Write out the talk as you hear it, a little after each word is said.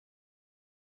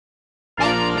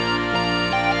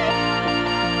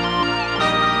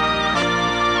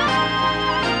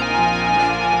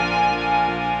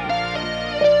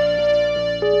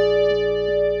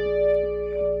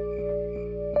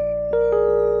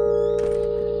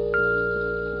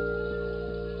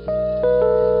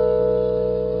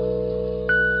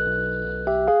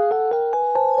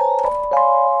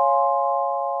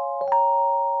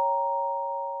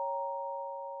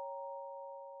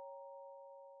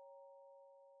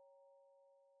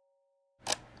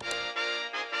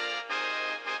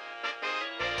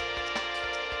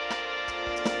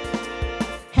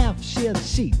half-sheared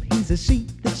sheep. He's a sheep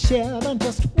that's shared on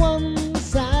just one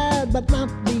side, but not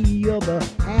the other.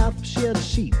 Half-sheared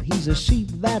sheep. He's a sheep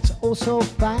that's oh so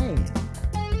fine.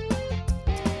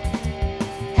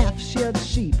 Half-sheared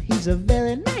sheep. He's a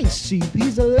very nice sheep.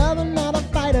 He's a lover, not a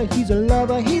fighter. He's a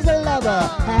lover, he's a lover.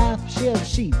 Half-sheared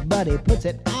sheep, but he puts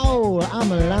it all on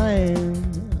the line.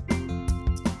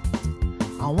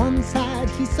 On one side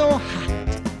he's so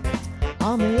hot,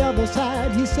 on the other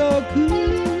side he's so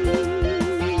cool.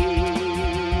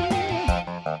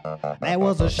 There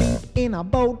was a sheep in a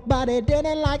boat, but he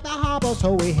didn't like the harbor,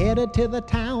 so he headed to the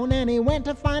town and he went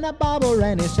to find a barber.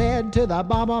 And he said to the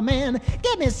barber man,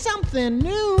 "Give me something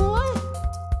new.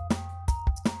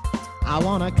 I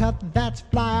want a cut that's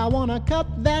fly, I want a cut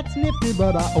that's nifty,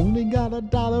 but I only got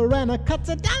 $1 and a cut's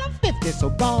 $1.50. So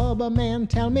barber man,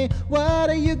 tell me, what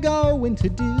are you going to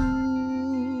do?"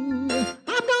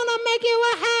 "I'm gonna make you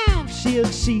a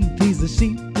half-sheared sheep." He's a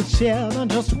sheep that's shared on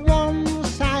just one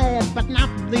side, but not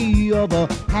the other.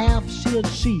 Half-sheared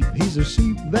sheep. He's a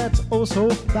sheep that's oh so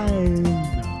fine.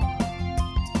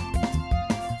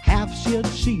 Half-sheared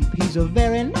sheep. He's a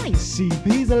very nice sheep.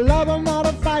 He's a lover, not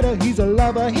a fighter. He's a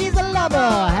lover, he's a lover.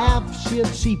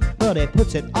 Half-sheared sheep, but he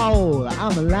puts it all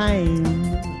on the line.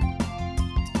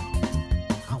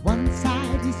 On one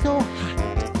side he's so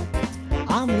hot,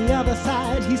 on the other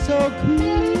side he's so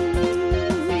cool.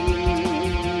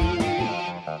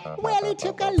 Well, he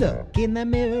took a look in the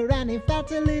mirror and he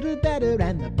felt a little better,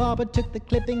 and the barber took the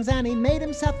clippings and he made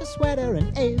himself a sweater,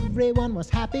 and everyone was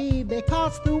happy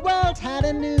because the world had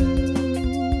a new.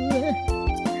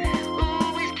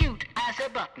 Oh, he's cute as a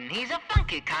button. He's a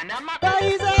funky kind of mutton. But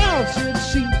he's a half-sheared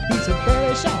sheep. He's a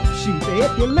very sharp sheep.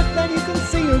 If you look then you can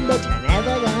see him, but you're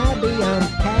never gonna be a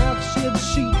half-sheared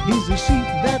sheep. He's a sheep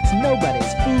that's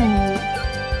nobody's fool.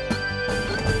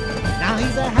 Now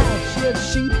he's a half-sheared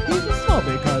sheep. He's a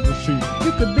snobby kind of sheep.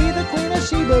 You could be the Queen of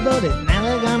Sheba, but it's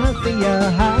never gonna see a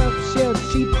half-sheared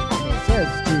sheep. And he says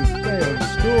to stay in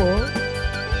school.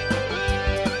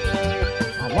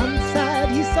 On one side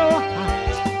he's so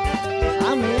hot,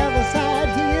 on the other side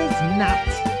he is not.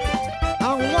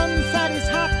 On one side he's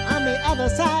hot, on the other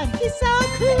side he's so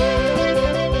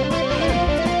cool.